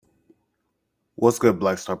What's good,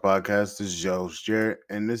 Black Star Podcast? This is your host, Jared,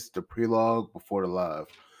 and this is the prelogue before the live.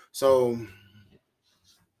 So,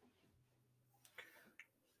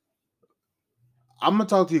 I'm gonna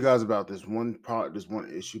talk to you guys about this one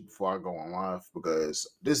issue before I go on live because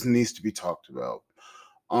this needs to be talked about.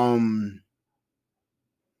 Um,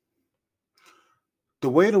 the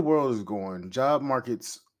way the world is going, job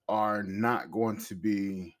markets are not going to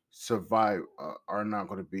be are not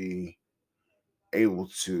going to be able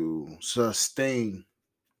to sustain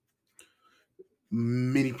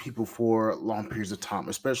many people for long periods of time,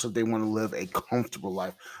 especially if they want to live a comfortable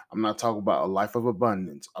life. I'm not talking about a life of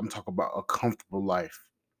abundance. I'm talking about a comfortable life.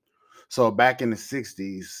 So back in the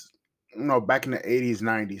 60s, back in the 80s,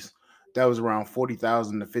 90s, that was around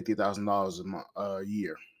 $40,000 to $50,000 a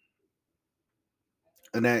year.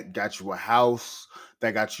 And that got you a house,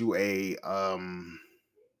 that got you a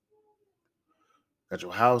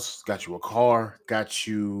house, got you a car, got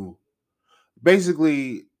you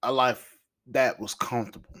basically a life that was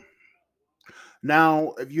comfortable.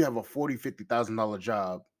 Now, if you have a $50,000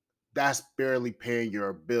 job, that's barely paying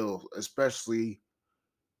your bills, especially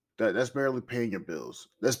that's barely paying your bills.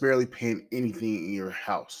 That's barely paying anything in your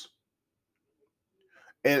house.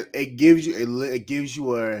 And it gives you it gives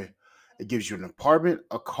you an apartment,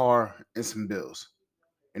 a car, and some bills.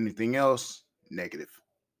 Anything else, negative.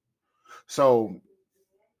 So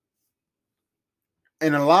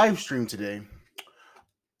in a live stream today,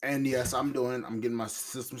 and yes, I'm getting my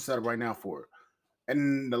system set up right now for it.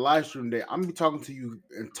 And the live stream day, I'm gonna be talking to you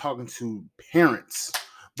and talking to parents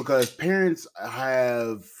because parents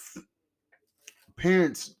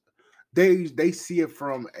they see it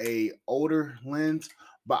from a older lens,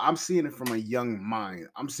 but I'm seeing it from a young mind.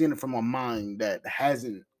 I'm seeing it from a mind that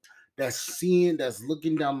hasn't that's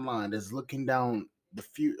looking down the line, that's looking down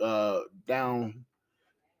down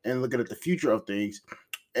and looking at the future of things.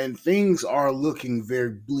 And things are looking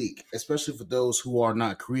very bleak, especially for those who are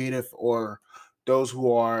not creative or those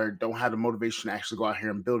who are don't have the motivation to actually go out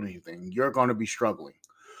here and build anything. You're going to be struggling.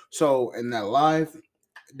 So in that live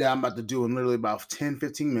that I'm about to do in literally about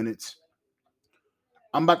 10-15 minutes,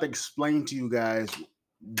 I'm about to explain to you guys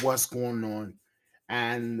what's going on,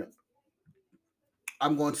 and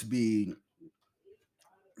I'm going to be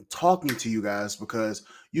talking to you guys because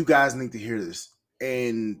you guys need to hear this.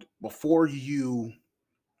 And before you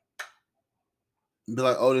be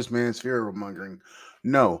like, "Oh, this man's fear mongering,"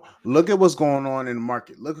 no, look at what's going on in the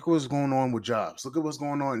market. Look at what's going on with jobs. Look at what's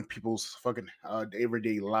going on in people's fucking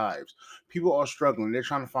everyday lives. People are struggling. They're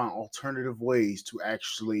trying to find alternative ways to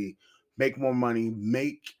actually make more money,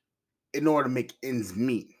 make in order to make ends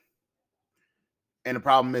meet. And the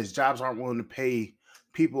problem is jobs aren't willing to pay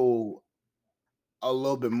people a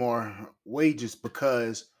little bit more wages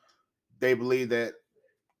because they believe that,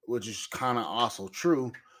 which is kind of also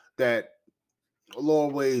true, that lower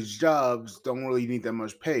wage jobs don't really need that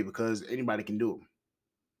much pay because anybody can do them.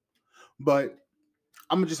 But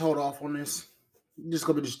I'm gonna just hold off on this. Just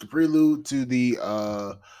gonna be just the prelude to the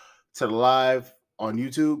live on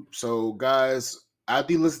YouTube. So guys,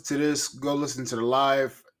 after you listen to this, go listen to the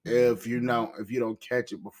live. If you don't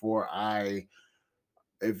catch it before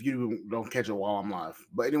if you don't catch it while I'm live.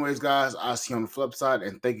 But anyways, guys, I'll see you on the flip side,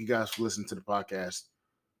 and thank you guys for listening to the podcast,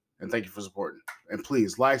 and thank you for supporting. And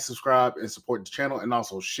please like, subscribe, and support the channel, and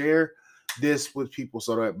also share this with people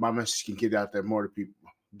so that my message can get out there more to people,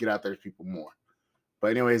 get out there to people more.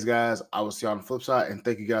 But anyways, guys, I will see you on the flip side, and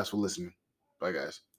thank you guys for listening. Bye, guys.